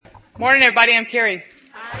Morning, everybody. I'm Carrie.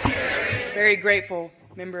 Hi, Carrie. Very grateful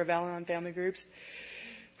member of Al-Anon Family Groups.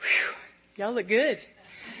 Whew. Y'all look good.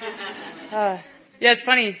 Yeah, it's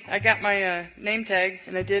funny. I got my name tag,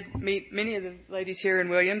 and I did meet many of the ladies here in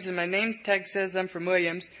Williams, and my name tag says I'm from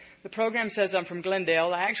Williams. The program says I'm from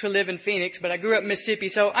Glendale. I actually live in Phoenix, but I grew up in Mississippi,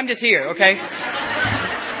 so I'm just here, okay?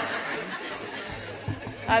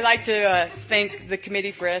 I'd like to thank the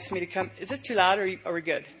committee for asking me to come. Is this too loud, or are we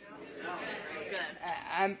good?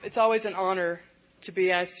 It's always an honor to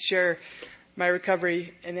be asked to share my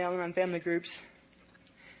recovery in the Al-Anon Family Groups.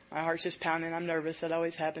 My heart's just pounding. I'm nervous. That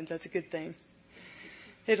always happens. That's a good thing.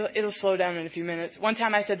 It'll slow down in a few minutes. One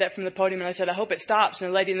time I said that from the podium, and I said, I hope it stops.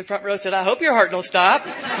 And a lady in the front row said, I hope your heart will stop.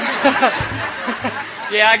 Yeah,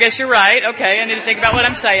 I guess you're right. Okay, I need to think about what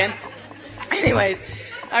I'm saying. Anyways,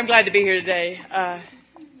 I'm glad to be here today.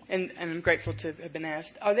 And I'm grateful to have been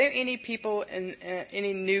asked. Are there any people,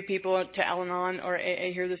 any new people to Al-Anon or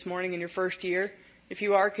AA here this morning in your first year? If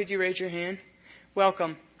you are, could you raise your hand?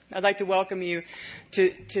 Welcome. I'd like to welcome you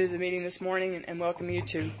to the meeting this morning and welcome you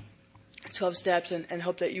to 12 Steps and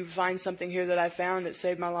hope that you find something here that I found that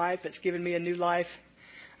saved my life, that's given me a new life.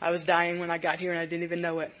 I was dying when I got here and I didn't even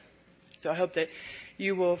know it. So I hope that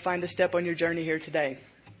you will find a step on your journey here today.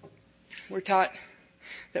 We're taught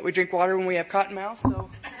that we drink water when we have cotton mouth, so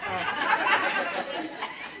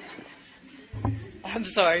I'm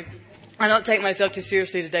sorry. I don't take myself too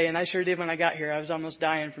seriously today, and I sure did when I got here. I was almost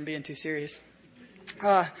dying from being too serious.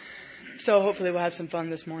 So hopefully we'll have some fun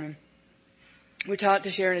this morning. We're taught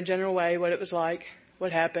to share in a general way what it was like,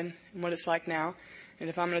 what happened, and what it's like now. And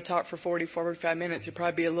if I'm going to talk for 45 minutes, it'll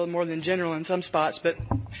probably be a little more than general in some spots, but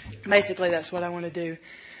basically that's what I want to do.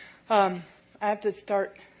 I have to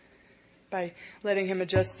start by letting him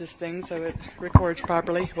adjust this thing so it records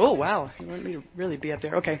properly. Oh, wow. You want me to really be up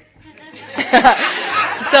there? Okay.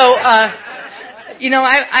 So, I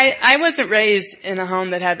wasn't raised in a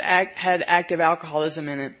home that had active alcoholism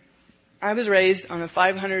in it. I was raised on a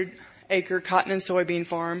 500-acre cotton and soybean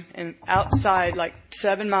farm and outside, like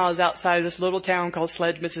 7 miles outside of this little town called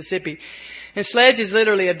Sledge, Mississippi. And Sledge is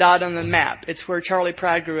literally a dot on the map. It's where Charlie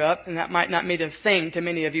Pride grew up, and that might not mean a thing to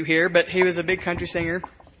many of you here, but he was a big country singer.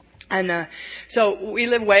 And so we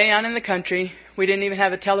live way out in the country. We didn't even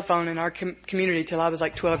have a telephone in our community till I was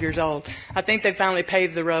like 12 years old. I think they finally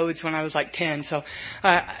paved the roads when I was like 10. So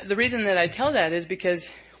the reason that I tell that is because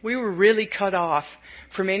we were really cut off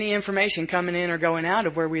from any information coming in or going out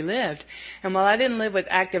of where we lived. And while I didn't live with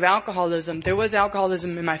active alcoholism, there was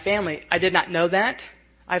alcoholism in my family. I did not know that.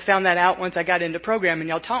 I found that out once I got into program and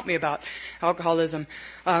y'all taught me about alcoholism.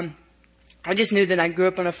 I just knew that I grew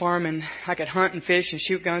up on a farm and I could hunt and fish and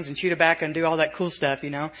shoot guns and chew tobacco and do all that cool stuff,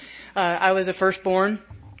 I was a firstborn,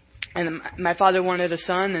 and my father wanted a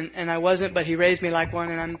son, and I wasn't, but he raised me like one,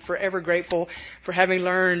 and I'm forever grateful for having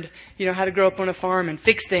learned, how to grow up on a farm and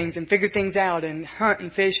fix things and figure things out and hunt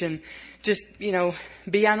and fish and just,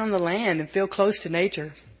 be out on the land and feel close to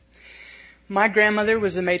nature. My grandmother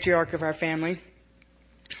was the matriarch of our family.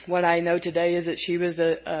 What I know today is that she was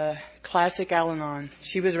a classic Al-Anon.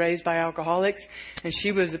 She was raised by alcoholics, and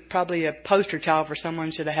she was probably a poster child for someone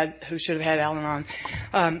who should have had Al-Anon.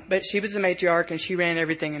 But she was the matriarch, and she ran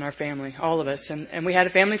everything in our family, all of us. And we had a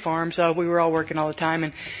family farm, so we were all working all the time.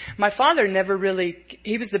 And my father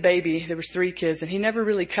he was the baby. There was 3 kids, and he never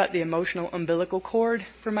really cut the emotional umbilical cord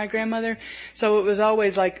for my grandmother. So it was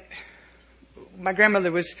always like my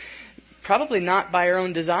grandmother was probably not by her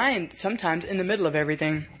own design, sometimes in the middle of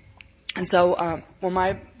everything. And so,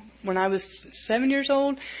 when I was 7 years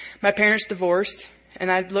old, my parents divorced,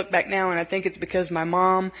 and I look back now and I think it's because my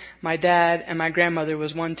mom, my dad, and my grandmother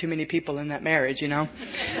was one too many people in that marriage,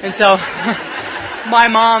 And so, my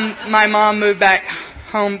mom moved back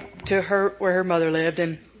home to where her mother lived,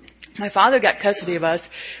 and my father got custody of us,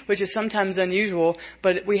 which is sometimes unusual,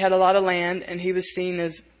 but we had a lot of land, and he was seen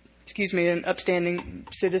as an upstanding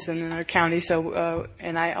citizen in our county. So,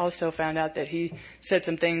 and I also found out that he said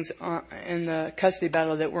some things in the custody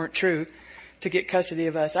battle that weren't true to get custody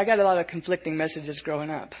of us. I got a lot of conflicting messages growing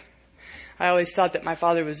up. I always thought that my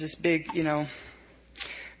father was this big,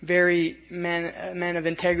 very man of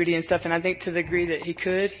integrity and stuff. And I think to the degree that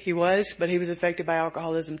he was, but he was affected by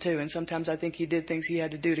alcoholism too. And sometimes I think he did things he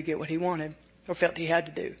had to do to get what he wanted or felt he had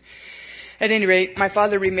to do. At any rate, my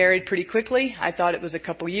father remarried pretty quickly. I thought it was a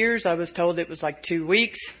couple years. I was told it was like 2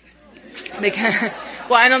 weeks. Because,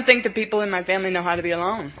 I don't think the people in my family know how to be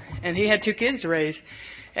alone. And he had 2 kids to raise.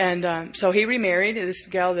 So he remarried this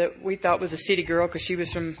gal that we thought was a city girl because she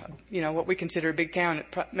was from, what we consider a big town.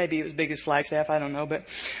 Maybe it was big as Flagstaff, I don't know. But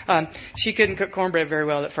she couldn't cook cornbread very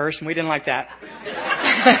well at first, and we didn't like that.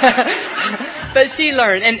 But she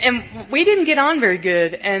learned, and we didn't get on very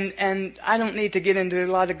good. And I don't need to get into a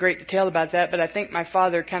lot of great detail about that, but I think my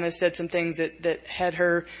father kind of said some things that had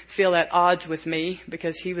her feel at odds with me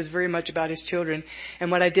because he was very much about his children. And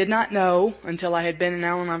what I did not know until I had been in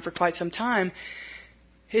Al-Anon for quite some time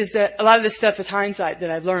is that a lot of this stuff is hindsight that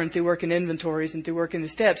I've learned through working inventories and through working the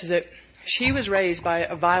steps, is that she was raised by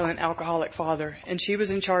a violent alcoholic father, and she was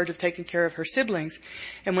in charge of taking care of her siblings.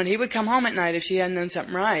 And when he would come home at night, if she hadn't done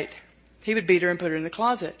something right, he would beat her and put her in the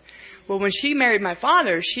closet. Well, when she married my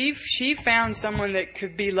father, she found someone that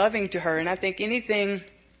could be loving to her, and I think anything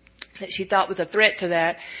that she thought was a threat to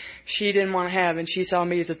that, she didn't want to have, and she saw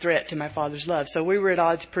me as a threat to my father's love. So we were at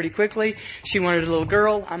odds pretty quickly. She wanted a little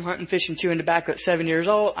girl. I'm hunting, fishing, chewing tobacco at 7 years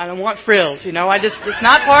old. I don't want frills, it's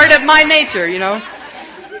not part of my nature,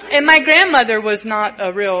 And my grandmother was not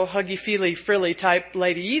a real huggy-feely, frilly type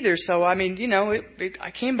lady either. So, I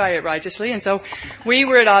came by it righteously, and so we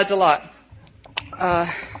were at odds a lot.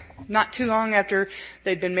 Not too long after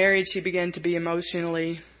they'd been married, she began to be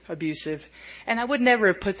emotionally abusive. And I would never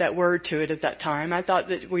have put that word to it at that time. I thought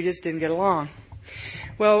that we just didn't get along.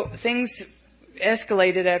 Well, things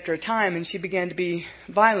escalated after a time, and she began to be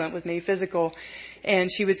violent with me, physical.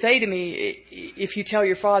 And she would say to me, if you tell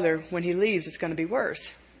your father when he leaves, it's going to be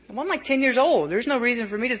worse. Well, I'm like 10 years old. There's no reason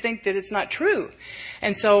for me to think that it's not true.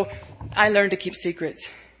 And so I learned to keep secrets.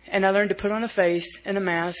 And I learned to put on a face and a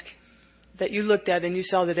mask that you looked at and you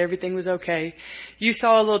saw that everything was okay. You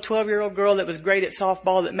saw a little 12-year-old girl that was great at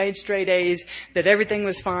softball, that made straight A's, that everything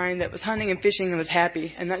was fine, that was hunting and fishing and was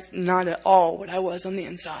happy. And that's not at all what I was on the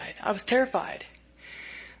inside. I was terrified.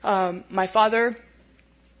 My father,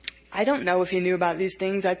 I don't know if he knew about these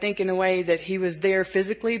things. I think in a way that he was there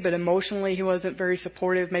physically, but emotionally he wasn't very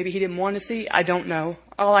supportive. Maybe he didn't want to see. I don't know.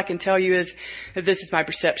 All I can tell you is that this is my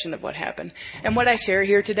perception of what happened. And what I share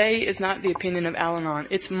here today is not the opinion of Al-Anon.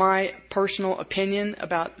 It's my personal opinion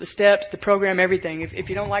about the steps, the program, everything. If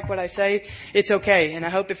you don't like what I say, it's okay. And I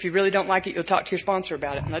hope if you really don't like it, you'll talk to your sponsor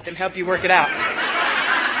about it and let them help you work it out.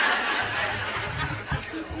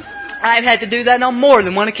 I've had to do that on more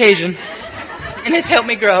than one occasion. And it's helped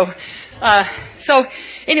me grow. So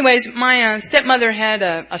anyways, my stepmother had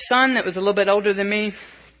a son that was a little bit older than me.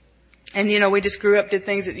 And, we just grew up, did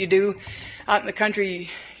things that you do out in the country.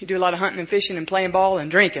 You do a lot of hunting and fishing and playing ball and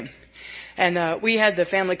drinking. And we had the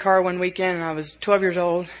family car one weekend, and I was 12 years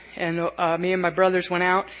old. And me and my brothers went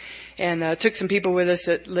out and took some people with us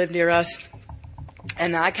that lived near us.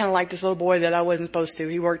 And I kind of liked this little boy that I wasn't supposed to.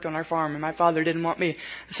 He worked on our farm, and my father didn't want me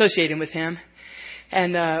associating with him.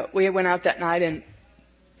 And we went out that night, and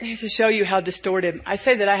to show you how distorted, I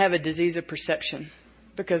say that I have a disease of perception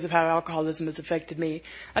because of how alcoholism has affected me.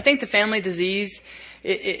 I think the family disease,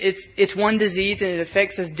 it's one disease and it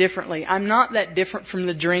affects us differently. I'm not that different from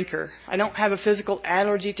the drinker. I don't have a physical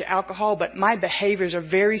allergy to alcohol, but my behaviors are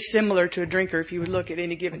very similar to a drinker if you would look at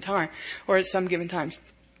any given time or at some given times.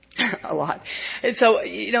 A lot. And so,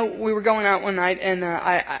 we were going out one night, and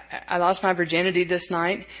I lost my virginity this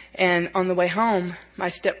night, and on the way home, my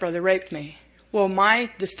stepbrother raped me. Well,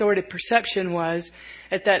 my distorted perception was,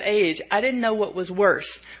 at that age, I didn't know what was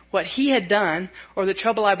worse, what he had done, or the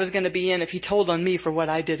trouble I was going to be in if he told on me for what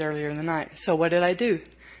I did earlier in the night. So what did I do?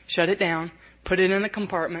 Shut it down, put it in a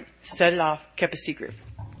compartment, set it off, kept a secret.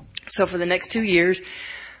 So for the next 2 years,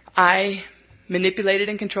 I manipulated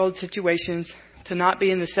and controlled situations to not be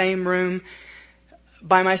in the same room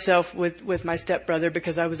by myself with my stepbrother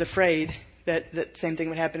because I was afraid that same thing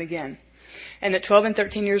would happen again. And at 12 and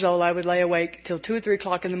 13 years old, I would lay awake till 2 or 3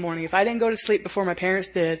 o'clock in the morning. If I didn't go to sleep before my parents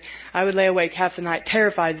did, I would lay awake half the night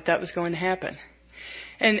terrified that was going to happen.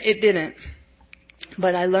 And it didn't.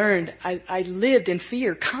 But I learned, I lived in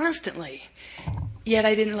fear constantly. Yet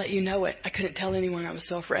I didn't let you know it. I couldn't tell anyone I was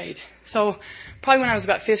so afraid. So probably when I was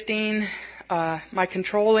about 15, my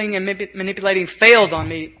controlling and manipulating failed on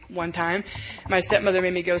me one time. My stepmother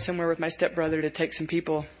made me go somewhere with my stepbrother to take some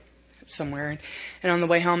people somewhere. And on the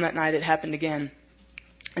way home that night, it happened again.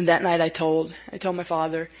 And that night I told my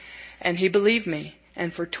father, and he believed me.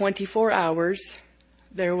 And for 24 hours,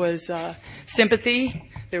 there was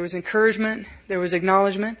sympathy, there was encouragement, there was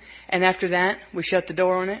acknowledgement. And after that, we shut the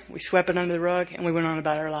door on it, we swept it under the rug, and we went on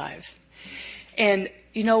about our lives. And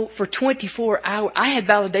for 24 hours, I had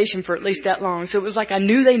validation for at least that long. So it was like I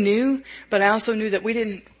knew they knew, but I also knew that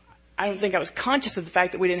I don't think I was conscious of the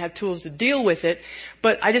fact that we didn't have tools to deal with it,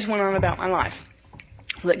 but I just went on about my life.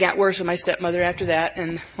 Well, it got worse with my stepmother after that,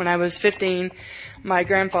 and when I was 15, my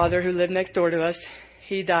grandfather, who lived next door to us,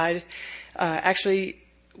 he died. Actually,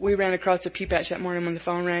 we ran across the pew patch that morning when the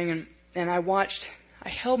phone rang, and I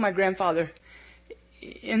held my grandfather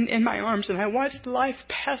in my arms, and I watched life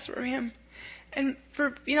pass through him. And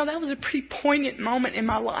that was a pretty poignant moment in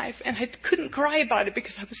my life, and I couldn't cry about it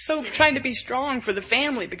because I was so trying to be strong for the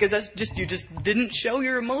family, because you just didn't show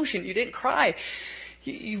your emotion. You didn't cry.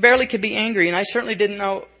 You barely could be angry, and I certainly didn't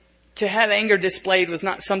know to have anger displayed was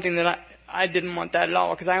not something that I didn't want that at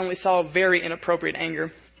all, because I only saw very inappropriate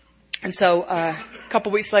anger. And so, a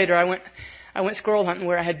couple weeks later, I went squirrel hunting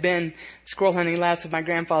where I had been squirrel hunting last with my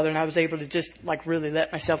grandfather, and I was able to just really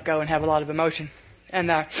let myself go and have a lot of emotion.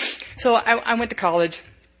 And, so I went to college,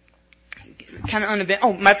 kind of uneventful.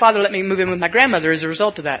 Oh, my father let me move in with my grandmother as a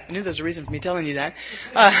result of that. I knew there was a reason for me telling you that.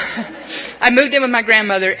 I moved in with my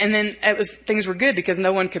grandmother, and then things were good because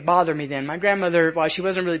no one could bother me then. My grandmother, while she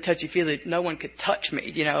wasn't really touchy-feely, no one could touch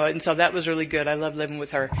me, and so that was really good. I loved living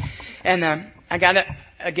with her. And,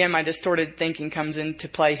 again, my distorted thinking comes into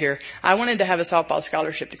play here. I wanted to have a softball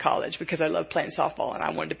scholarship to college because I loved playing softball, and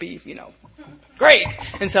I wanted to be, great.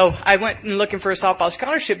 And so I went and looking for a softball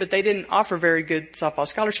scholarship, but they didn't offer very good softball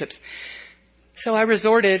scholarships. So I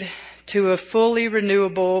resorted to a fully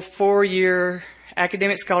renewable 4-year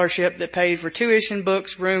academic scholarship that paid for tuition,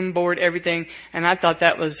 books, room, board, everything. And I thought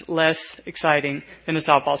that was less exciting than a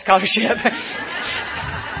softball scholarship.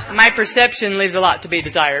 My perception leaves a lot to be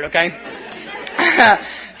desired, okay?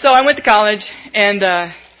 So I went to college,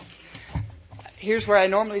 and here's where I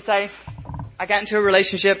normally say I got into a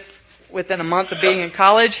relationship within a month of being in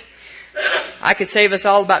college. I could save us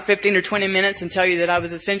all about 15 or 20 minutes and tell you that I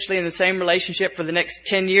was essentially in the same relationship for the next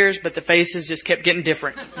 10 years, but the faces just kept getting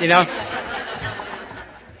different,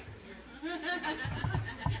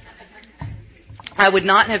 I would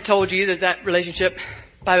not have told you that relationship,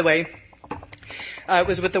 by the way,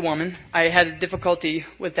 was with a woman. I had a difficulty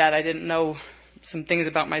with that. I didn't know some things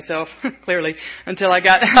about myself, clearly, until I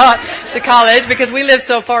got to college, because we lived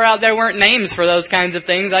so far out, there weren't names for those kinds of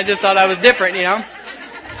things. I just thought I was different,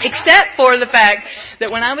 Except for the fact that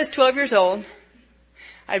when I was 12 years old,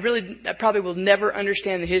 I probably will never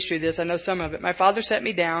understand the history of this. I know some of it. My father sat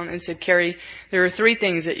me down and said, Carrie, there are 3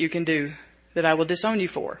 things that you can do that I will disown you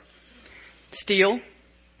for. Steal,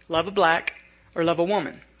 love a black, or love a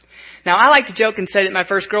woman. Now, I like to joke and say that my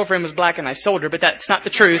first girlfriend was black and I sold her, but that's not the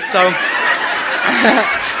truth, so...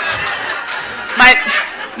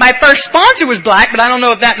 my first sponsor was black, but I don't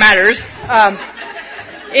know if that matters.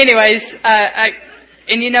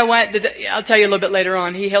 And you know what? I'll tell you a little bit later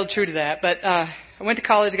on. He held true to that. But I went to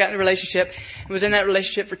college, I got in a relationship, was in that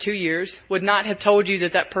relationship for 2 years. Would not have told you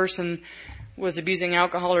that person was abusing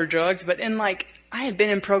alcohol or drugs, but I had been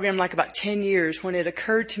in program about 10 years when it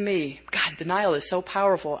occurred to me, God, denial is so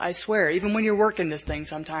powerful, I swear, even when you're working this thing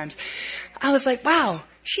sometimes. I was like, wow,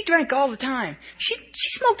 she drank all the time. She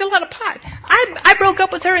smoked a lot of pot. I broke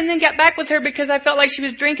up with her and then got back with her because I felt like she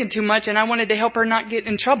was drinking too much and I wanted to help her not get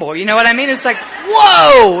in trouble. You know what I mean? It's like,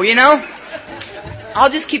 whoa, I'll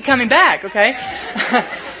just keep coming back, okay?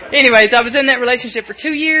 Anyways, I was in that relationship for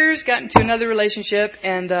 2 years, got into another relationship,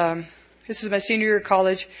 and this was my senior year of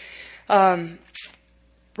college.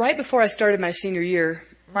 Right before I started my senior year,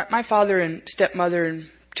 my father and stepmother and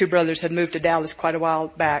 2 brothers had moved to Dallas quite a while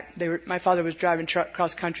back. My father was driving truck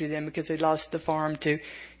cross country then because they lost the farm to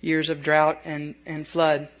years of drought and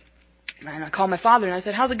flood. And I called my father and I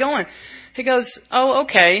said, how's it going? He goes, oh,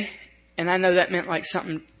 okay. And I know that meant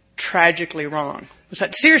something tragically wrong. Was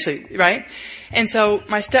that seriously, right? And so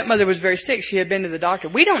my stepmother was very sick. She had been to the doctor.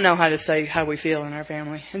 We don't know how to say how we feel in our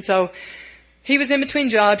family. And so he was in between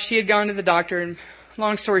jobs. She had gone to the doctor, and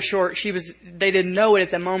long story short, they didn't know it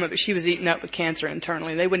at the moment, but she was eaten up with cancer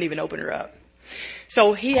internally. They wouldn't even open her up.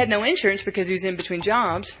 So he had no insurance because he was in between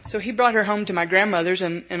jobs. So he brought her home to my grandmother's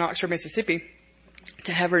in Oxford, Mississippi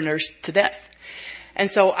to have her nursed to death. And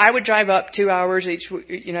so I would drive up 2 hours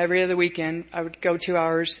every other weekend. I would go 2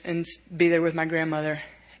 hours and be there with my grandmother.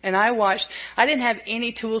 And I didn't have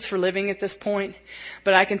any tools for living at this point,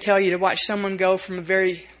 but I can tell you, to watch someone go from a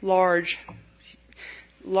very large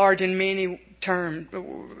in many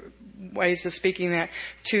ways of speaking that,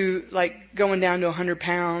 to going down to 100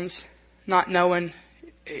 pounds, not knowing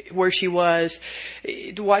where she was.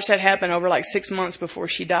 To watch that happen over 6 months before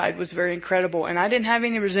she died was very incredible. And I didn't have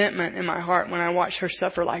any resentment in my heart when I watched her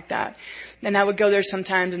suffer like that. And I would go there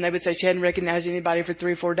sometimes and they would say she hadn't recognized anybody for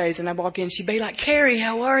 3 or 4 days. And I'd walk in, she'd be like, Carrie,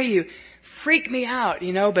 how are you? Freak me out,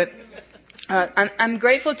 but I'm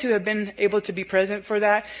grateful to have been able to be present for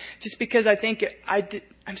that, just because I think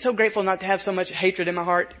I'm so grateful not to have so much hatred in my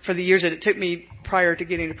heart for the years that it took me prior to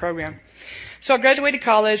getting the program. So I graduated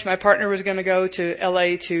college. My partner was going to go to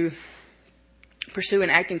LA to pursue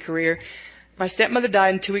an acting career. My stepmother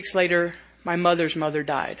died, and 2 weeks later, my mother's mother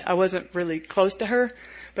died. I wasn't really close to her,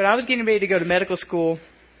 but I was getting ready to go to medical school.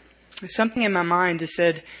 Something in my mind just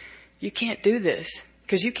said, you can't do this,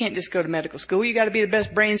 because you can't just go to medical school. You got to be the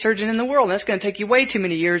best brain surgeon in the world. And that's going to take you way too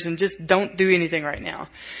many years, and just don't do anything right now.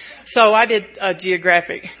 So I did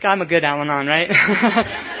geographic. I'm a good Al-Anon, right?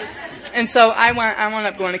 And so I wound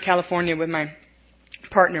up going to California with my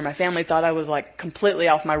partner. My family thought I was like completely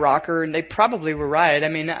off my rocker, and they probably were right. I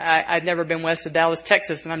mean, I'd never been west of Dallas,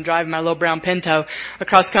 Texas, and I'm driving my little brown Pinto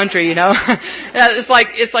across country, you know. It's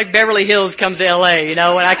like Beverly Hills comes to LA, you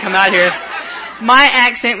know, when I come out here. My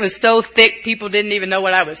accent was so thick, people didn't even know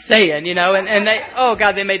what I was saying, you know, and they, oh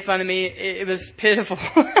God, they made fun of me. It was pitiful.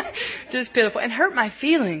 Just pitiful. And hurt my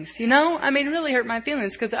feelings, you know? I mean, really hurt my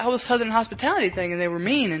feelings, because I was Southern hospitality thing, and they were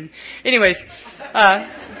mean. And anyways,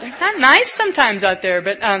 they're kind of nice sometimes out there,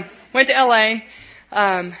 but, went to LA,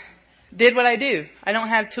 did what I do. I don't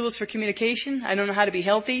have tools for communication. I don't know how to be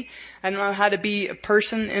healthy. I don't know how to be a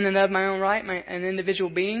person in and of my own right, an individual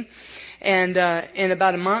being. And, in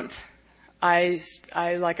about a month, I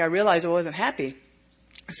realized I wasn't happy.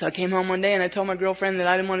 So I came home one day and I told my girlfriend that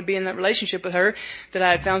I didn't want to be in that relationship with her, that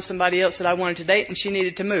I had found somebody else that I wanted to date, and she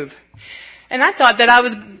needed to move. And I thought that I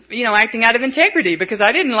was, you know, acting out of integrity, because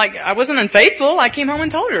I wasn't unfaithful. I came home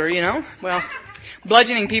and told her, you know. Well,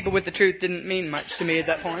 bludgeoning people with the truth didn't mean much to me at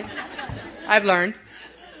that point. I've learned.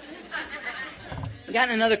 Got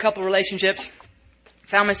in another couple relationships.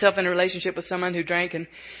 Found myself in a relationship with someone who drank and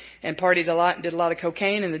partied a lot and did a lot of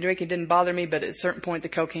cocaine, and the drinking didn't bother me, but at a certain point the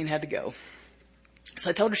cocaine had to go. So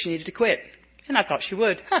I told her she needed to quit. And I thought she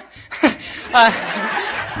would.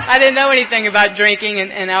 I didn't know anything about drinking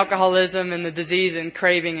and alcoholism and the disease and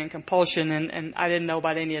craving and compulsion, and I didn't know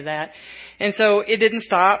about any of that. And so it didn't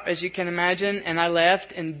stop, as you can imagine, and I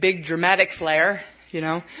left in big dramatic flair, you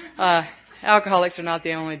know. Alcoholics are not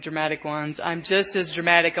the only dramatic ones. I'm just as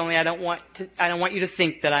dramatic, only I don't want you to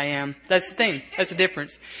think that I am. That's the thing. That's the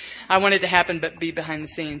difference. I want it to happen, but be behind the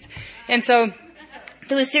scenes. And so,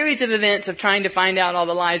 through a series of events of trying to find out all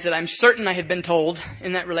the lies that I'm certain I had been told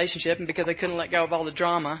in that relationship, and because I couldn't let go of all the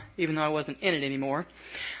drama, even though I wasn't in it anymore,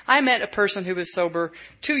 I met a person who was sober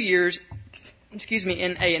 2 years,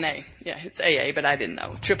 in A&A. Yeah, it's AA, but I didn't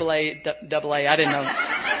know. AAA, AA, I didn't know.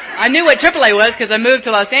 I knew what AAA was because I moved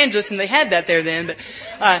to Los Angeles and they had that there then.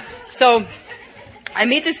 But so I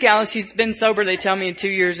meet this gal. She's been sober, they tell me, 2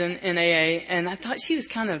 years in AA, and I thought she was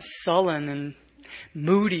kind of sullen and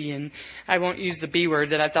moody, and I won't use the B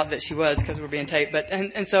word that I thought that she was because we're being taped. But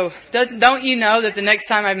and so don't you know that the next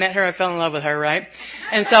time I met her, I fell in love with her, right?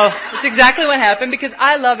 And so it's exactly what happened, because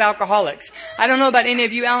I love alcoholics. I don't know about any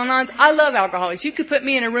of you Al-Anons. I love alcoholics. You could put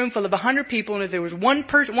me in a room full of 100 people, and if there was one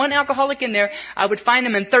alcoholic in there, I would find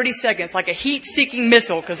them in 30 seconds, like a heat-seeking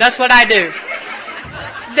missile, because that's what I do.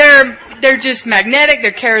 They're just magnetic,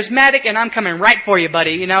 they're charismatic, and I'm coming right for you,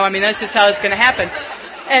 buddy. You know, I mean, that's just how it's going to happen.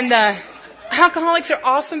 And alcoholics are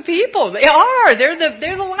awesome people. They are. They're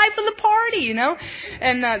the life of the party, you know.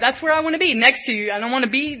 And that's where I want to be, next to you. I don't want to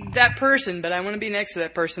be that person, but I want to be next to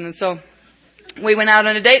that person. And so we went out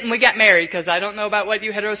on a date and we got married, because I don't know about what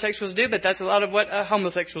you heterosexuals do, but that's a lot of what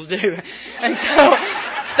homosexuals do. And so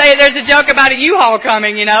there's a joke about a U-Haul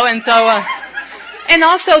coming, you know. And so and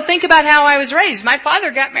also think about how I was raised. My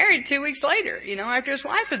father got married 2 weeks later, you know, after his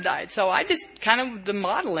wife had died. So I just kind of, the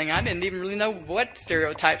modeling, I didn't even really know what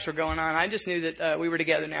stereotypes were going on. I just knew that we were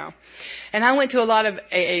together now. And I went to a lot of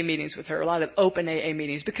AA meetings with her, a lot of open AA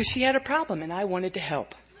meetings, because she had a problem and I wanted to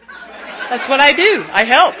help. That's what I do. I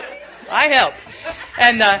help.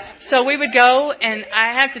 And so we would go, and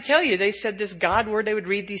I have to tell you, they said this God word, they would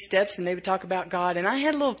read these steps and they would talk about God, and I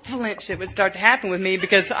had a little flinch that would start to happen with me,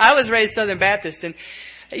 because I was raised Southern Baptist, and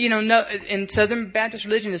you know, no, and Southern Baptist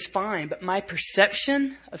religion is fine, but my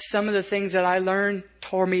perception of some of the things that I learned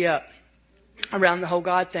tore me up around the whole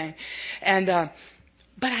God thing. And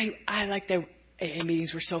but I like their AA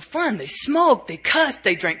meetings were so fun. They smoked, they cussed,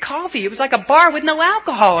 they drank coffee. It was like a bar with no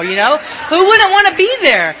alcohol, you know. Who wouldn't want to be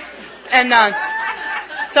there? And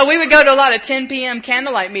so we would go to a lot of 10 p.m.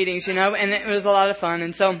 candlelight meetings, you know, and it was a lot of fun.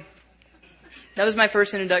 And so that was my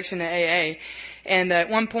first introduction to AA. And at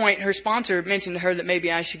one point, her sponsor mentioned to her that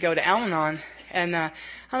maybe I should go to Al-Anon. And I'm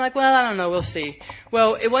like, well, I don't know, we'll see.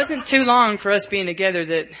 Well, it wasn't too long for us being together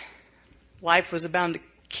that life was bound to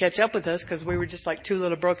catch up with us, because we were just like two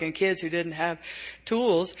little broken kids who didn't have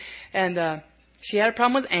tools. And she had a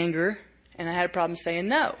problem with anger, and I had a problem saying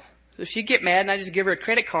no. So she'd get mad, and I'd just give her a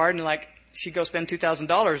credit card, and like, she'd go spend $2,000,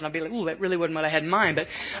 and I'd be like, ooh, that really wasn't what I had in mind. But,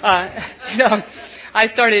 you know, I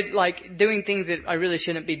started like doing things that I really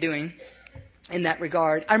shouldn't be doing. in that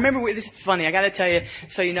regard. I remember, this is funny, I gotta tell you,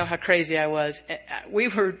 so you know how crazy I was. We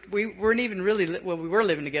weren't even really, well, we were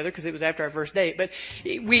living together because it was after our first date, but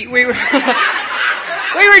we were, we were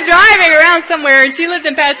driving around somewhere and she lived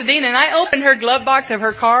in Pasadena and I opened her glove box of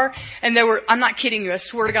her car and there were, I'm not kidding you, I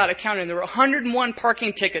swear to God, I counted, there were 101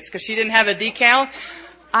 parking tickets because she didn't have a decal.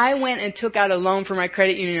 I went and took out a loan for my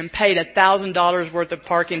credit union and paid $1,000 worth of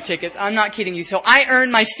parking tickets. I'm not kidding you. So I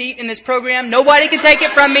earned my seat in this program. Nobody can take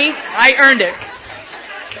it from me. I earned it.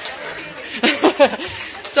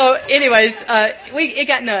 So anyways, it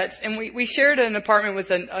got nuts and we shared an apartment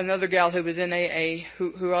with another gal who was in AA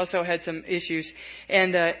who also had some issues.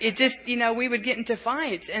 And, it just, we would get into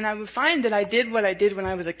fights and I would find that I did what I did when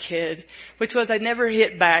I was a kid, which was I'd never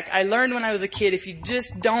hit back. I learned when I was a kid, if you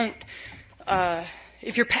just don't,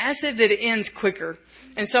 if you're passive, that it ends quicker.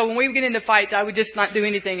 And so when we would get into fights, I would just not do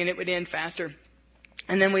anything and it would end faster.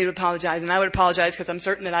 And then we would apologize and I would apologize because I'm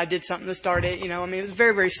certain that I did something to start it, it was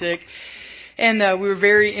very, very sick. And, we were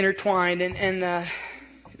very intertwined and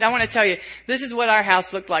I want to tell you, this is what our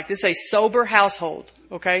house looked like. This is a sober household.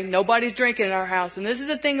 Okay? Nobody's drinking in our house. And this is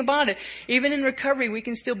the thing about it. Even in recovery, we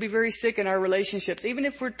can still be very sick in our relationships. Even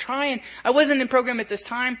if we're trying. I wasn't in program at this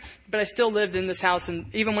time, but I still lived in this house.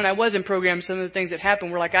 And even when I was in program, some of the things that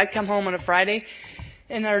happened were like I'd come home on a Friday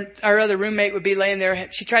and our other roommate would be laying there.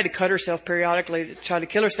 She tried to cut herself periodically to try to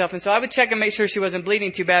kill herself. And so I would check and make sure she wasn't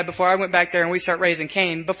bleeding too bad before I went back there and we start raising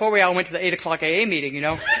Cain. Before we all went to the 8:00 AA meeting,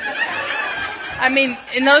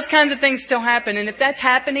 and those kinds of things still happen. And if that's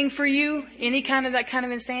happening for you, that kind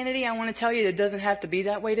of insanity, I want to tell you it doesn't have to be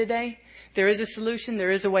that way today. There is a solution.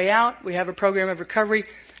 There is a way out. We have a program of recovery.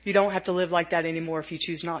 You don't have to live like that anymore if you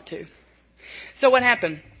choose not to. So what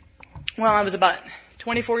happened? Well, I was about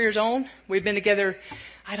 24 years old. We've been together,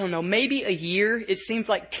 I don't know, maybe a year. It seems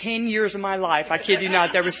like 10 years of my life. I kid you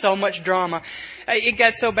not. There was so much drama. It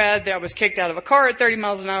got so bad that I was kicked out of a car at 30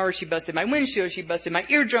 miles an hour. She busted my windshield. She busted my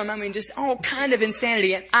eardrum. Just all kind of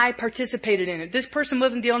insanity. And I participated in it. This person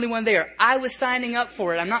wasn't the only one there. I was signing up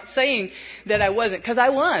for it. I'm not saying that I wasn't, because I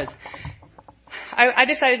was. I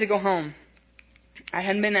decided to go home. I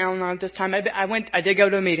hadn't been to Al-Anon at this time. I did go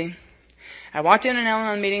to a meeting. I walked in an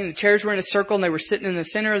Al-Anon meeting, the chairs were in a circle and they were sitting in the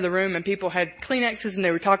center of the room and people had Kleenexes and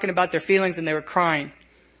they were talking about their feelings and they were crying.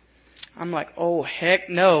 I'm like, oh heck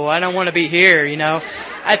no, I don't want to be here,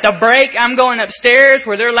 At the break, I'm going upstairs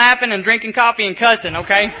where they're laughing and drinking coffee and cussing,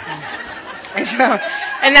 okay?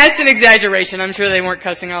 And that's an exaggeration. I'm sure they weren't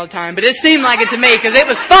cussing all the time, but it seemed like it to me because it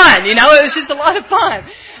was fun, it was just a lot of fun.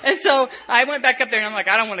 And so I went back up there and I'm like,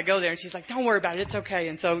 I don't want to go there. And she's like, don't worry about it. It's okay.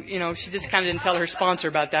 And so, she just kind of didn't tell her sponsor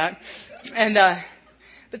about that. And,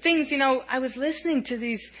 but things, I was listening to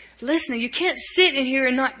you can't sit in here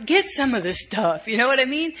and not get some of this stuff. You know what I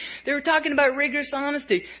mean? They were talking about rigorous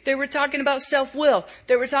honesty. They were talking about self-will.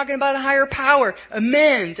 They were talking about a higher power,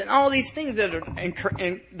 amends, and all these things that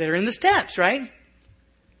are in the steps, right?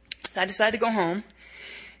 So I decided to go home.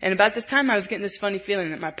 And about this time I was getting this funny feeling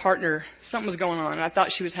that my partner, something was going on. And I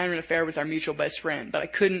thought she was having an affair with our mutual best friend,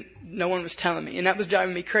 but no one was telling me. And that was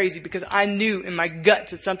driving me crazy because I knew in my guts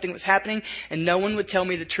that something was happening and no one would tell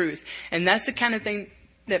me the truth. And that's the kind of thing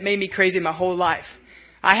that made me crazy my whole life.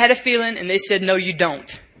 I had a feeling and they said, no, you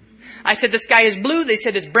don't. I said, the sky is blue. They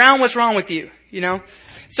said, it's brown. What's wrong with you?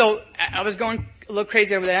 So I was going a little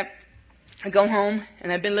crazy over that. I go home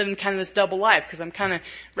and I've been living kind of this double life because I'm kind of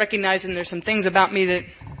recognizing there's some things about me that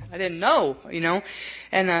I didn't know,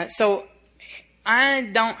 And, so I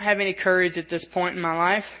don't have any courage at this point in my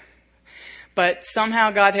life, but somehow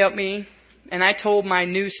God helped me. And I told my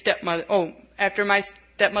new stepmother, after my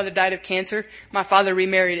stepmother died of cancer, my father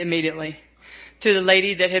remarried immediately to the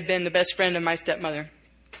lady that had been the best friend of my stepmother.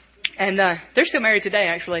 And, they're still married today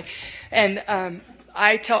actually. And,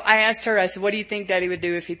 I asked her, I said, what do you think Daddy would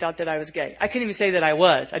do if he thought that I was gay? I couldn't even say that I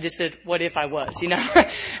was. I just said, what if I was,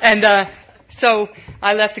 And, so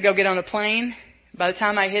I left to go get on a plane. By the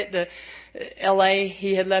time I hit the LA,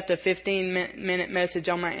 he had left a 15-minute message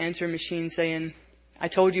on my answering machine saying, I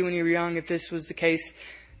told you when you were young, if this was the case,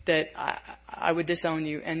 that I would disown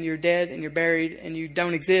you and you're dead and you're buried and you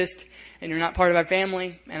don't exist and you're not part of our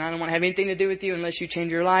family and I don't want to have anything to do with you unless you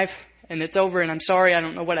change your life. And it's over and I'm sorry. I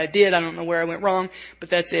don't know what I did. I don't know where I went wrong, but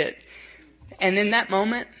that's it. And in that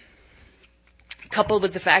moment, coupled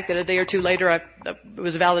with the fact that a day or two later it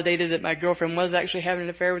was validated that my girlfriend was actually having an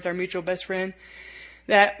affair with our mutual best friend,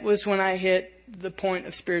 that was when I hit the point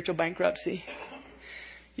of spiritual bankruptcy.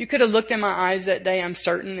 You could have looked in my eyes that day, I'm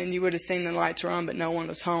certain, and you would have seen the lights were on, but no one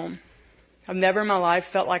was home. I've never in my life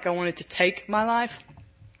felt like I wanted to take my life,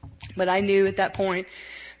 but I knew at that point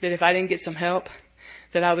that if I didn't get some help,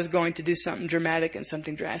 that I was going to do something dramatic and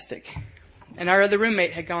something drastic. And our other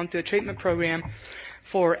roommate had gone through a treatment program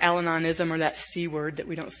for Al-Anonism, or that C word that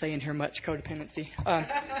we don't say in here much, codependency.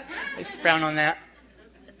 They frown on that.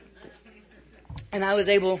 And I was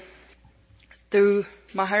able, through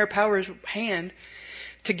my higher power's hand,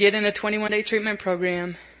 to get in a 21-day treatment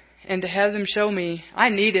program and to have them show me I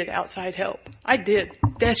needed outside help. I did.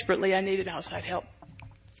 Desperately, I needed outside help.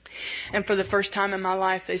 And for the first time in my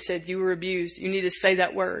life, they said, you were abused. You need to say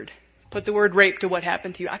that word. Put the word rape to what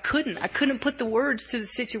happened to you. I couldn't put the words to the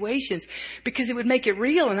situations because it would make it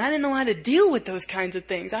real, and I didn't know how to deal with those kinds of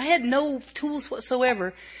things. I had no tools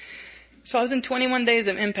whatsoever. So I was in 21 days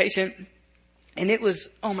of inpatient, and it was,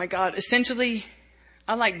 oh my God, essentially,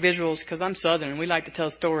 I like visuals because I'm Southern and we like to tell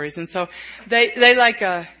stories. And so they like,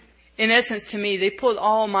 in essence to me, they pulled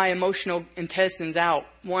all my emotional intestines out.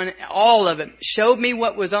 All of it. Showed me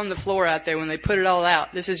what was on the floor out there when they put it all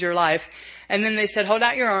out. This is your life. And then they said, hold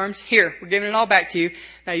out your arms. Here, we're giving it all back to you.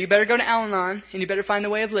 Now you better go to Al-Anon and you better find a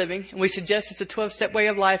way of living. And we suggest it's a 12-step way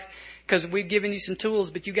of life because we've given you some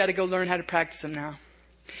tools, but you got to go learn how to practice them now.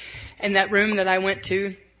 And that room that I went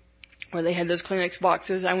to, where they had those Kleenex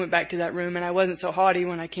boxes, I went back to that room, and I wasn't so haughty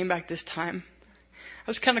when I came back this time. I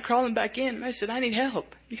was kind of crawling back in, and I said, I need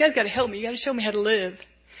help. You guys got to help me. You got to show me how to live.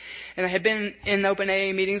 And I had been in open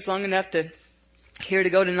AA meetings long enough to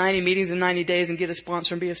go to 90 meetings in 90 days and get a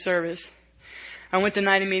sponsor and be of service. I went to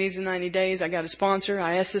 90 meetings in 90 days. I got a sponsor.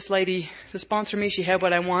 I asked this lady to sponsor me. She had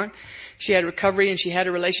what I want. She had recovery, and she had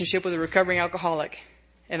a relationship with a recovering alcoholic.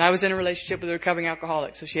 And I was in a relationship with a recovering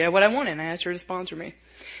alcoholic. So she had what I wanted, and I asked her to sponsor me.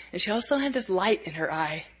 And she also had this light in her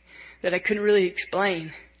eye that I couldn't really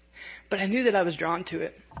explain. But I knew that I was drawn to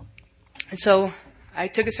it. And so I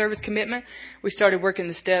took a service commitment. We started working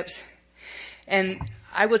the steps. And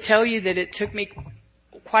I will tell you that it took me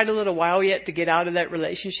quite a little while yet to get out of that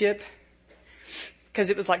relationship. Because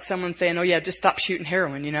it was like someone saying, oh yeah, just stop shooting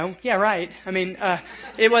heroin, you know? Yeah, right. I mean,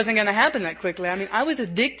 it wasn't going to happen that quickly. I mean, I was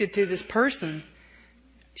addicted to this person.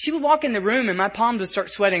 She would walk in the room and my palms would start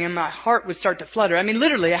sweating and my heart would start to flutter. I mean,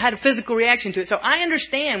 literally, I had a physical reaction to it. So I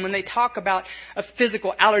understand when they talk about a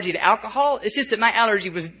physical allergy to alcohol. It's just that my allergy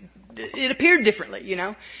it appeared differently, you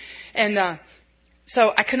know? And,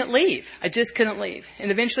 so I couldn't leave. I just couldn't leave. And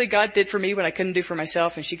eventually God did for me what I couldn't do for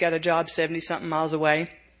myself, and she got a job 70-something miles away.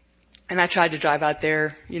 And I tried to drive out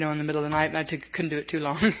there, you know, in the middle of the night, and I couldn't do it too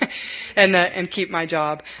long and keep my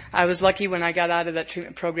job. I was lucky when I got out of that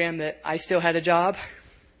treatment program that I still had a job.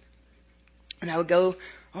 And I would go,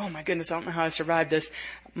 oh my goodness, I don't know how I survived this.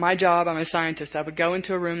 My job, I'm a scientist. I would go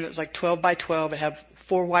into a room that was like 12 by 12. It'd have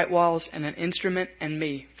 4 white walls and an instrument and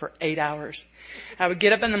me for 8 hours. I would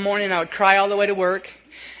get up in the morning and I would cry all the way to work.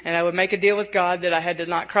 And I would make a deal with God that I had to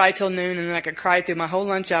not cry till noon, and then I could cry through my whole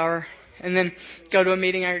lunch hour. And then go to a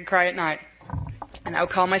meeting, I could cry at night. And I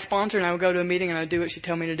would call my sponsor and I would go to a meeting and I would do what she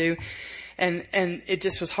told me to do. And it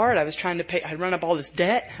just was hard. I was trying to pay, I'd run up all this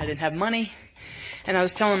debt. I didn't have money. And I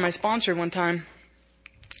was telling my sponsor one time,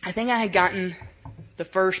 I think I had gotten the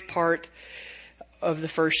first part of the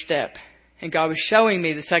first step. And God was showing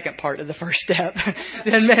me the second part of the first step,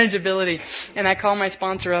 the unmanageability. And I called my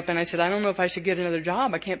sponsor up and I said, I don't know if I should get another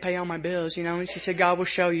job. I can't pay all my bills, you know. And she said, God will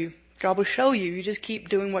show you. God will show you. You just keep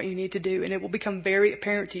doing what you need to do, and it will become very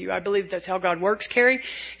apparent to you. I believe that's how God works, Carrie.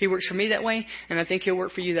 He works for me that way, and I think He'll work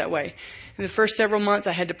for you that way. In the first several months,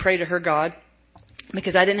 I had to pray to her God,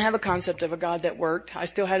 because I didn't have a concept of a God that worked. I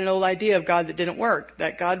still had an old idea of God that didn't work.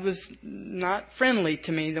 That God was not friendly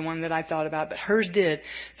to me, the one that I thought about, but hers did.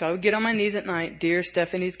 So I would get on my knees at night, dear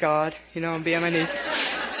Stephanie's God, you know, and be on my knees.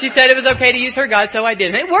 She said it was okay to use her God, so I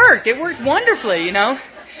did. And it worked. It worked wonderfully, you know.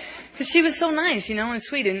 Because she was so nice, you know, and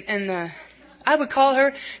sweet. And I would call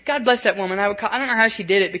her, God bless that woman. I don't know how she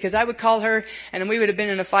did it, because I would call her and we would have been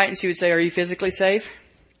in a fight and she would say, are you physically safe?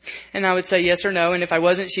 And I would say yes or no. And if I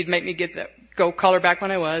wasn't, she'd make me go call her back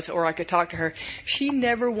when I was, or I could talk to her. She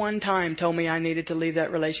never one time told me I needed to leave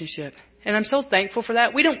that relationship. And I'm so thankful for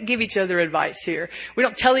that. We don't give each other advice here. We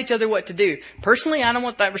don't tell each other what to do. Personally, I don't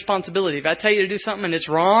want that responsibility. If I tell you to do something and it's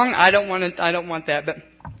wrong, I don't want that. But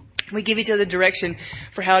we give each other direction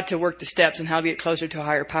for how to work the steps and how to get closer to a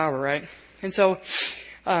higher power, right? And so,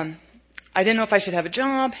 I didn't know if I should have a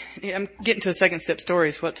job. I'm getting to a second step story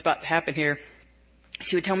is what's about to happen here.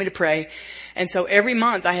 She would tell me to pray. And so every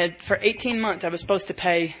month for 18 months, I was supposed to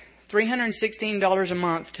pay $316 a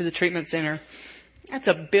month to the treatment center. That's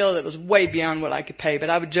a bill that was way beyond what I could pay, but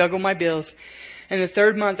I would juggle my bills. And the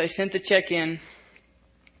third month, I sent the check in.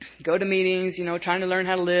 Go to meetings, you know, trying to learn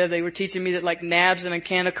how to live. They were teaching me that like nabs and a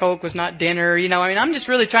can of Coke was not dinner, you know. I mean, I'm just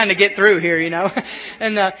really trying to get through here, you know.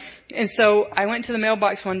 And so I went to the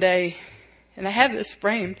mailbox one day and I have this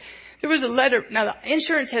framed. There was a letter. Now the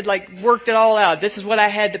insurance had worked it all out. This is what I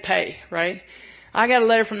had to pay, right? I got a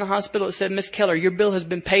letter from the hospital that said, Miss Keller, your bill has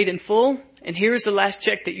been paid in full, and here's the last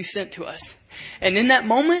check that you sent to us. And in that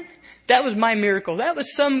moment, that was my miracle. That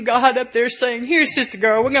was some God up there saying, here, sister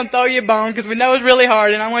girl, we're going to throw you a bone because we know it's really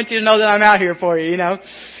hard, and I want you to know that I'm out here for you,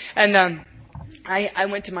 And, I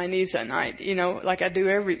went to my knees that night, like I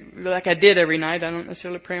did every night. I don't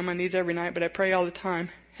necessarily pray on my knees every night, but I pray all the time.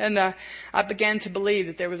 And, I began to believe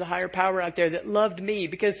that there was a higher power out there that loved me,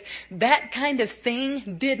 because that kind of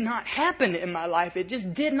thing did not happen in my life. It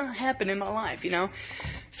just did not happen in my life,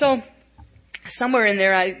 So, somewhere in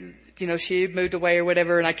there she moved away or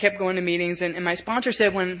whatever, and I kept going to meetings, and my sponsor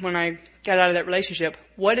said when I got out of that relationship,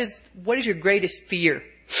 what is your greatest fear?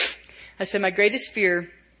 I said, my greatest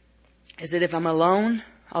fear is that if I'm alone,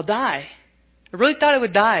 I'll die. I really thought I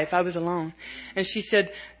would die if I was alone. And she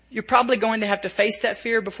said, you're probably going to have to face that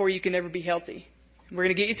fear before you can ever be healthy. We're going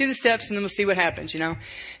to get you through the steps, and then we'll see what happens,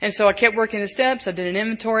 And so I kept working the steps. I did an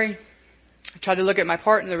inventory. I tried to look at my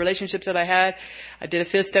part in the relationships that I had. I did a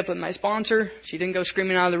 5th step with my sponsor. She didn't go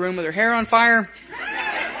screaming out of the room with her hair on fire.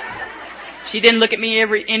 She didn't look at me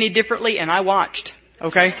any differently, and I watched.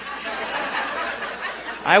 Okay?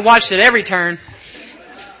 I watched at every turn.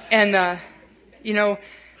 And,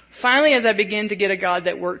 finally as I began to get a God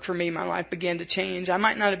that worked for me, my life began to change. I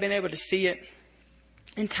might not have been able to see it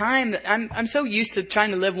in time. I'm so used to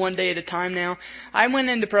trying to live one day at a time now. I went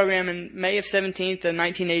into program in May of 17th of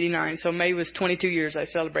 1989. So May was 22 years I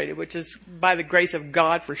celebrated, which is by the grace of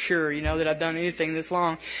God for sure, that I've done anything this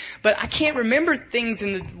long. But I can't remember things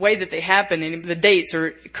in the way that they happen, and the dates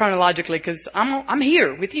or chronologically, because I'm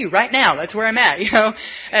here with you right now. That's where I'm at,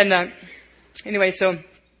 And, anyway, so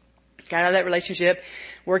got out of that relationship,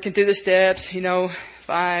 working through the steps,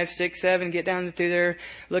 5, 6, 7, get down through there,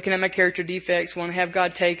 looking at my character defects, want to have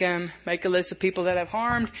God take them, make a list of people that I've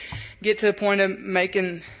harmed, get to the point of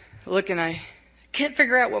I can't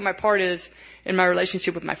figure out what my part is in my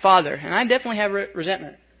relationship with my father. And I definitely have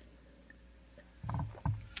resentment.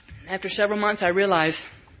 After several months, I realized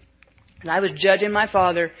that I was judging my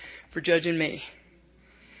father for judging me.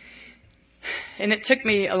 And it took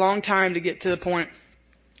me a long time to get to the point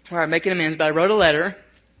where I'm making amends, but I wrote a letter,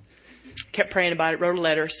 kept praying about it, wrote a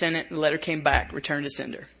letter, sent it, and the letter came back, returned to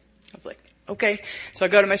sender. I was like, okay. So I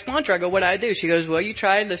go to my sponsor, I go, what do I do? She goes, well, you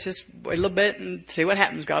tried, let's just wait a little bit and see what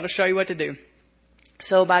happens. God will show you what to do.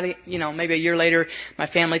 So about, maybe a year later, my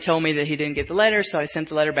family told me that he didn't get the letter, so I sent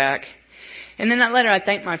the letter back. And in that letter, I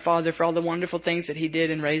thanked my father for all the wonderful things that he did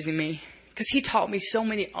in raising me. Because he taught me so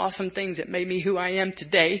many awesome things that made me who I am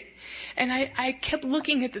today. And I kept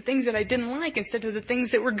looking at the things that I didn't like instead of the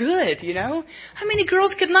things that were good, How many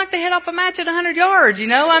girls could knock the head off a match at 100 yards,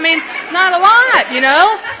 I mean, not a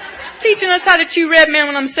lot, Teaching us how to chew red men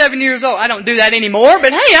when I'm 7 years old. I don't do that anymore,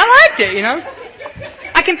 but hey, I liked it,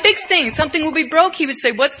 I can fix things. Something will be broke. He would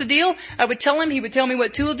say, what's the deal? I would tell him. He would tell me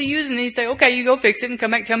what tool to use, and he'd say, okay, you go fix it and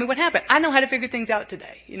come back and tell me what happened. I know how to figure things out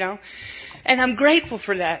today, And I'm grateful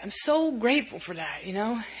for that. I'm so grateful for that,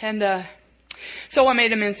 And, so I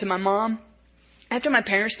made amends to my mom. After my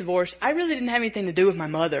parents divorced, I really didn't have anything to do with my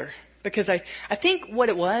mother. Because I think what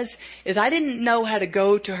it was, is I didn't know how to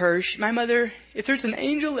go to her. My mother, if there's an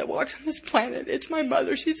angel that walks on this planet, it's my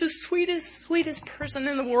mother. She's the sweetest person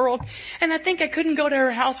in the world. And I think I couldn't go to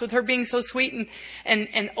her house with her being so sweet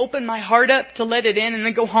and open my heart up to let it in and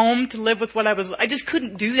then go home to live with what I just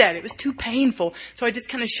couldn't do that. It was too painful. So I just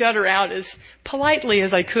kind of shut her out as politely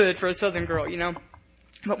as I could for a Southern girl,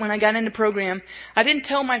 But when I got into program, I didn't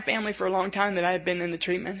tell my family for a long time that I had been in the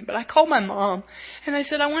treatment, but I called my mom and I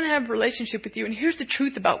said, I want to have a relationship with you, and here's the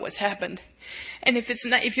truth about what's happened. And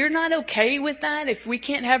if you're not okay with that, if we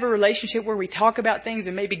can't have a relationship where we talk about things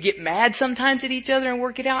and maybe get mad sometimes at each other and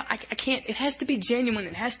work it out, I can't, it has to be genuine,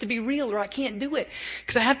 it has to be real, or I can't do it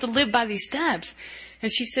because I have to live by these steps.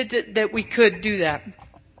 And she said that we could do that.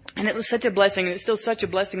 And it was such a blessing, and it's still such a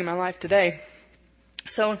blessing in my life today.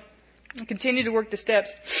 So I continued to work the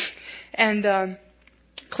steps and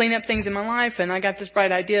clean up things in my life, and I got this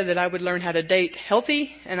bright idea that I would learn how to date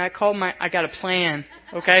healthy, and I got a plan,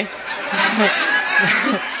 okay?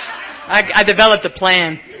 I developed a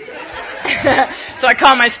plan. So I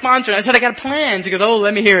called my sponsor and I said, I got a plan. She goes, oh,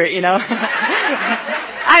 let me hear it,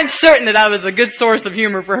 I'm certain that I was a good source of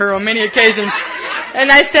humor for her on many occasions. And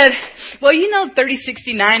I said, well, 30,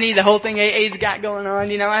 60, 90, the whole thing AA's got going on,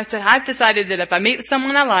 I said, I've decided that if I meet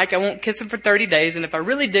someone I like, I won't kiss them for 30 days, and if I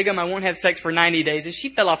really dig them, I won't have sex for 90 days. And she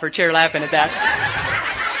fell off her chair laughing at that.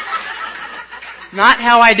 Not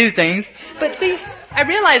how I do things. But see, I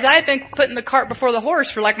realized I had been putting the cart before the horse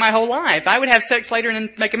for like my whole life. I would have sex later and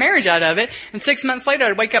then make a marriage out of it. And 6 months later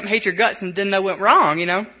I'd wake up and hate your guts and didn't know what went wrong, you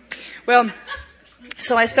know. Well,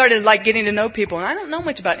 so I started like getting to know people, and I don't know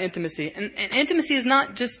much about intimacy. And intimacy is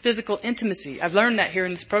not just physical intimacy. I've learned that here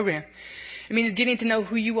in this program. I mean, it's getting to know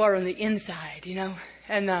who you are on the inside, you know,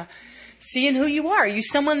 and seeing who you are. Are you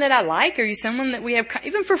someone that I like? Are you someone that we have,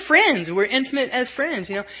 even for friends, we're intimate as friends,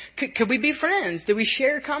 you know? Could we be friends? Do we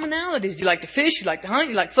share commonalities? Do you like to fish? You like to hunt?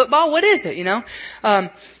 You like football? What is it, you know?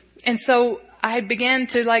 And so I began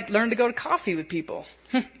to like learn to go to coffee with people.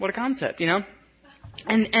 What a concept, you know?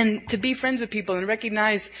 And to be friends with people and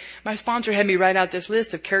recognize, my sponsor had me write out this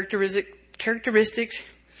list of characteristics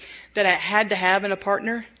that I had to have in a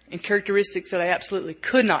partner and characteristics that I absolutely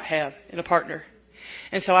could not have in a partner.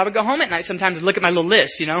 And so I would go home at night sometimes and look at my little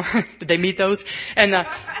list, you know. Did they meet those? And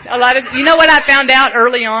a lot of, you know what I found out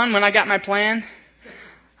early on when I got my plan?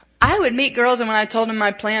 I would meet girls, and when I told them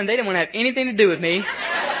my plan, they didn't want to have anything to do with me.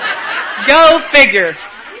 Go figure.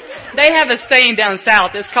 They have a saying down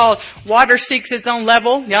south. It's called water seeks its own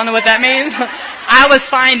level. Y'all know what that means? I was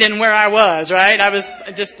finding where I was, right? I was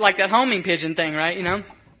just like that homing pigeon thing, right? You know?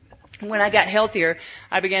 When I got healthier,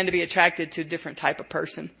 I began to be attracted to a different type of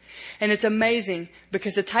person. And it's amazing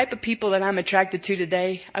because the type of people that I'm attracted to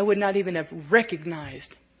today, I would not even have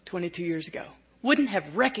recognized 22 years ago. Wouldn't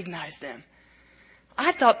have recognized them.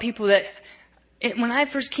 I thought people that, when I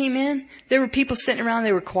first came in, there were people sitting around,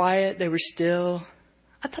 they were quiet, they were still.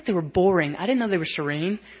 I thought they were boring. I didn't know they were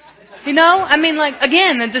serene. You know? I mean, like,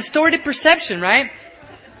 again, a distorted perception, right?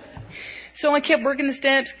 So I kept working the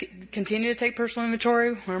steps, continue to take personal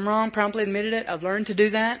inventory. When I'm wrong, promptly admitted it. I've learned to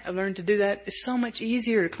do that. It's so much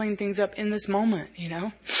easier to clean things up in this moment, you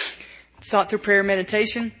know. Sought through prayer and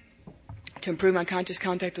meditation to improve my conscious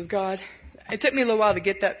contact with God. It took me a little while to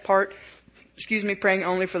get that part. Praying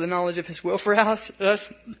only for the knowledge of His will for us. But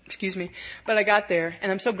I got there,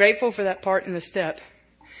 and I'm so grateful for that part in the step.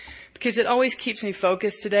 Because it always keeps me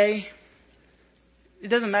focused today. It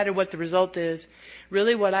doesn't matter what the result is.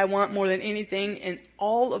 Really what I want more than anything in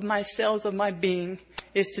all of my cells of my being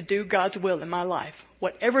is to do God's will in my life.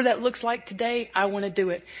 Whatever that looks like today, I want to do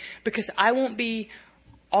it. Because I won't be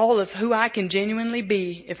all of who I can genuinely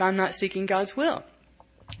be if I'm not seeking God's will.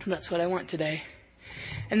 That's what I want today.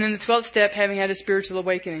 And then the 12th step, having had a spiritual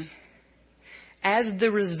awakening. As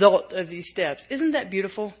the result of these steps. Isn't that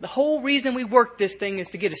beautiful? The whole reason we work this thing is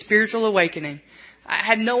to get a spiritual awakening. I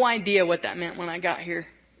had no idea what that meant when I got here.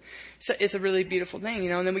 So it's a really beautiful thing, you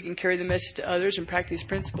know, and then we can carry the message to others and practice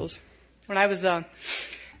principles. When I was, I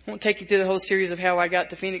won't take you through the whole series of how I got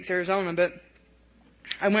to Phoenix, Arizona, but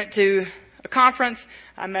I went to a conference.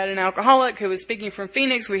 I met an alcoholic who was speaking from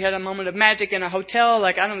Phoenix. We had a moment of magic in a hotel.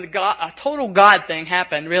 Like, I don't know, a total God thing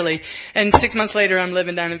happened, really. And 6 months later, I'm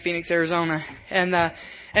living down in Phoenix, Arizona. And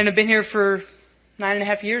I've been here for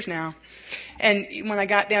 9.5 years now. And when I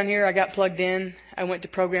got down here, I got plugged in. I went to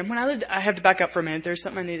program. I have to back up for a minute. There's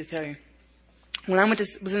something I need to tell you. When I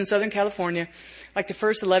was in Southern California, like the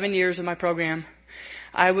first 11 years of my program,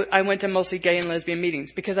 I went to mostly gay and lesbian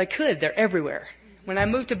meetings because I could. They're everywhere. When I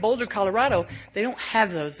moved to Boulder, Colorado, they don't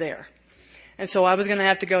have those there. And so I was going to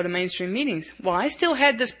have to go to mainstream meetings. Well, I still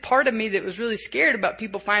had this part of me that was really scared about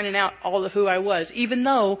people finding out all of who I was, even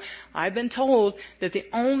though I've been told that the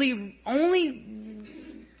only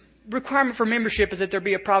requirement for membership is that there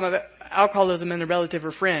be a problem of alcoholism in a relative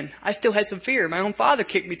or friend. I still had some fear. My own father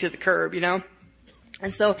kicked me to the curb, you know.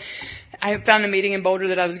 And so I found a meeting in Boulder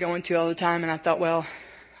that I was going to all the time, and I thought, well,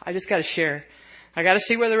 I just got to share. I got to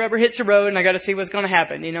see where the rubber hits the road, and I got to see what's going to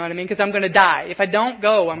happen. You know what I mean? Because I'm going to die. If I don't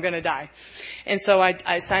go, I'm going to die. And so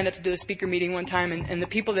I signed up to do a speaker meeting one time, and the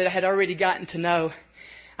people that I had already gotten to know,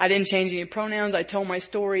 I didn't change any pronouns. I told my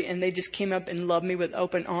story, and they just came up and loved me with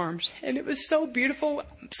open arms. And it was so beautiful.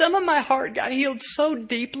 Some of my heart got healed so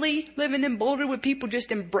deeply living in Boulder with people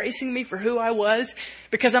just embracing me for who I was,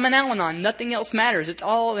 because I'm an Al-Anon. Nothing else matters. It's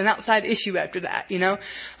all an outside issue after that, you know.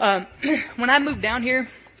 When I moved down here,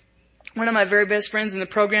 one of my very best friends in the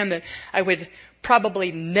program that I would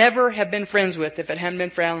probably never have been friends with if it hadn't been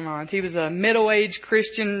for Al-Anon. He was a middle-aged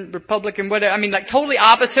Christian, Republican, whatever. I mean, like totally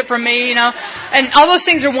opposite from me, you know. And all those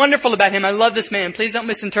things are wonderful about him. I love this man. Please don't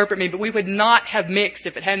misinterpret me, but we would not have mixed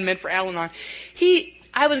if it hadn't been for Al-Anon.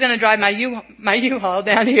 I was going to drive my U-Haul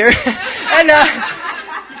down here, and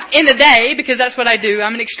in a day, because that's what I do.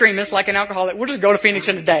 I'm an extremist, like an alcoholic. We'll just go to Phoenix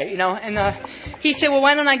in a day, you know. And he said, well,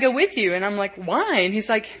 why don't I go with you? And I'm like, why? And he's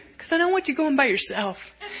like, because I don't want you going by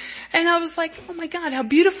yourself. And I was like, oh my God, how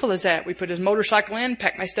beautiful is that? We put his motorcycle in,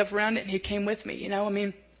 packed my stuff around it, and he came with me, you know. I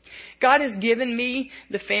mean, God has given me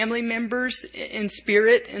the family members in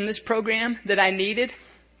spirit in this program that I needed.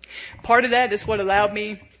 Part of that is what allowed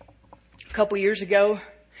me a couple years ago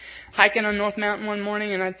hiking on North Mountain one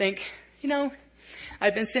morning, and I think,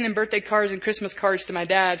 I've been sending birthday cards and Christmas cards to my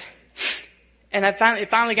dad. And it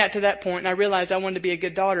finally got to that point, and I realized I wanted to be a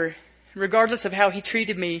good daughter. Regardless of how he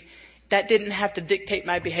treated me, that didn't have to dictate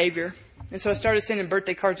my behavior. And so I started sending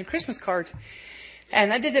birthday cards and Christmas cards.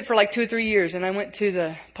 And I did it for like 2 or 3 years. And I went to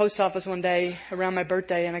the post office one day around my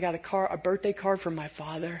birthday, and I got a birthday card from my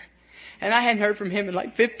father. And I hadn't heard from him in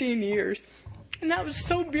like 15 years. And that was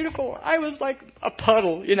so beautiful. I was like a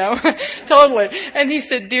puddle, totally. And he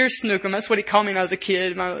said, "Dear Snookum," that's what he called me when I was a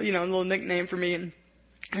kid, my, little nickname for me. And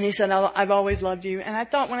he said, "I've always loved you." And I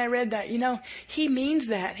thought when I read that, he means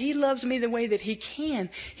that. He loves me the way that he can.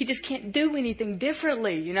 He just can't do anything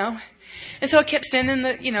differently, And so I kept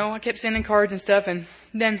sending cards and stuff. And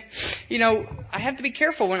then, I have to be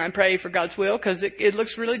careful when I pray for God's will, because it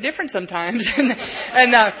looks really different sometimes.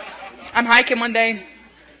 and I'm hiking one day.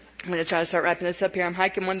 I'm going to try to start wrapping this up here. I'm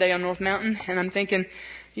hiking one day on North Mountain, and I'm thinking,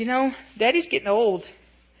 Daddy's getting old.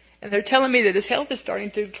 And they're telling me that his health is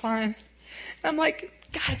starting to decline. And I'm like,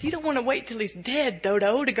 God, you don't want to wait till he's dead,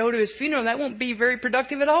 Dodo, to go to his funeral. That won't be very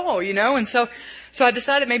productive at all, And so I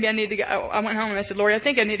decided maybe I need to go. I went home and I said, "Lori, I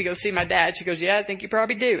think I need to go see my dad." She goes, "Yeah, I think you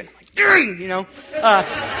probably do." And I'm like, dang,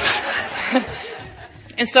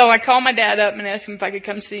 And so I called my dad up and asked him if I could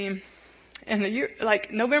come see him. And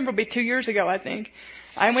November will be 2 years ago, I think.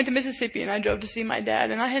 I went to Mississippi and I drove to see my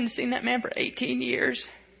dad, and I hadn't seen that man for 18 years.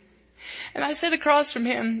 And I sat across from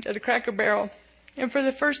him at a Cracker Barrel. And for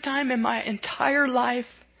the first time in my entire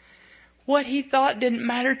life, what he thought didn't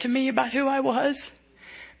matter to me about who I was,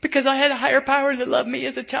 because I had a higher power that loved me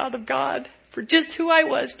as a child of God for just who I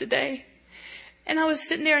was today. And I was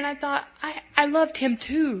sitting there and I thought, I loved him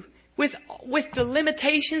too. With the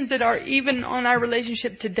limitations that are even on our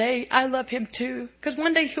relationship today, I love him too. Because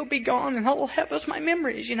one day he'll be gone and he'll have us my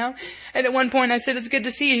memories, And at one point I said, "It's good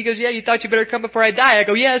to see you." He goes, "Yeah, you thought you better come before I die." I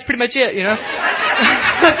go, "Yeah, that's pretty much it,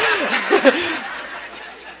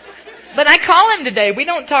 But I call him today. We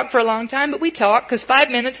don't talk for a long time, but we talk, because 5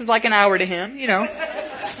 minutes is like an hour to him,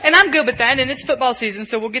 And I'm good with that, and it's football season,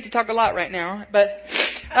 so we'll get to talk a lot right now. But,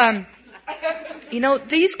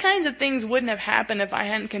 these kinds of things wouldn't have happened if I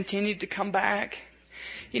hadn't continued to come back.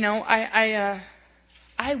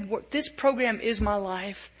 This program is my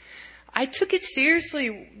life. I took it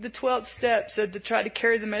seriously, the 12 steps to try to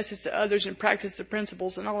carry the message to others and practice the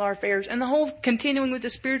principles in all our affairs. And the whole continuing with the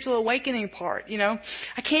spiritual awakening part, I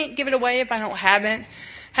can't give it away if I don't have it.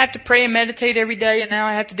 I have to pray and meditate every day, and now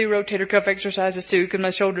I have to do rotator cuff exercises too, because my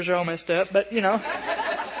shoulders are all messed up. But,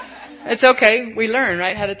 it's okay. We learn,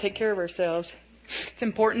 right, how to take care of ourselves. It's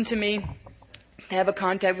important to me to have a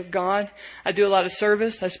contact with God. I do a lot of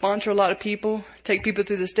service. I sponsor a lot of people, take people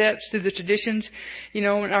through the steps, through the traditions. In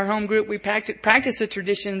our home group, we practice the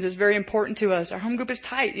traditions is very important to us. Our home group is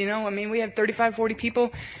tight, we have 35, 40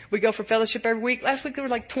 people. We go for fellowship every week. Last week there were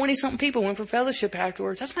like 20-something people went for fellowship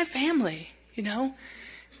afterwards. That's my family,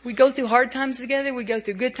 We go through hard times together. We go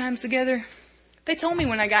through good times together. They told me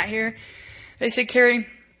when I got here, they said, "Carrie,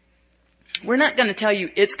 we're not going to tell you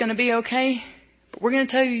it's going to be okay, but we're going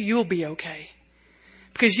to tell you you'll be okay.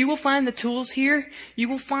 Because you will find the tools here. You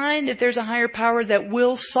will find that there's a higher power that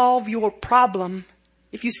will solve your problem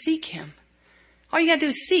if you seek him. All you got to do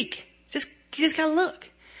is seek. You just got to look."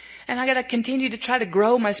 And I got to continue to try to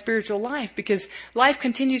grow my spiritual life, because life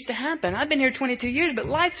continues to happen. I've been here 22 years, but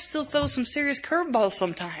life still throws some serious curveballs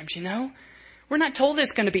sometimes, We're not told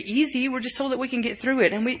it's going to be easy. We're just told that we can get through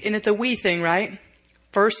it. And it's a we thing, right?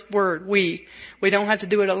 First word, we. We don't have to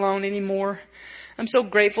do it alone anymore. I'm so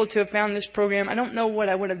grateful to have found this program. I don't know what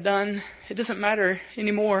I would have done. It doesn't matter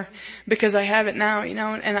anymore, because I have it now,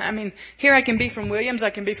 And here I can be from Williams,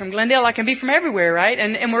 I can be from Glendale, I can be from everywhere, right?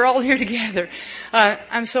 And we're all here together.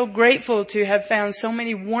 I'm so grateful to have found so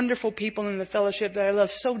many wonderful people in the fellowship that I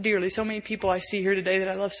love so dearly. So many people I see here today that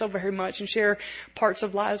I love so very much, and share parts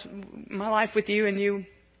of my life with you, and you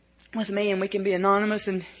with me, and we can be anonymous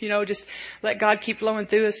and, just let God keep flowing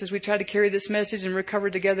through us as we try to carry this message and recover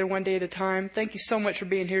together one day at a time. Thank you so much for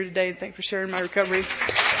being here today, and thank you for sharing my recovery.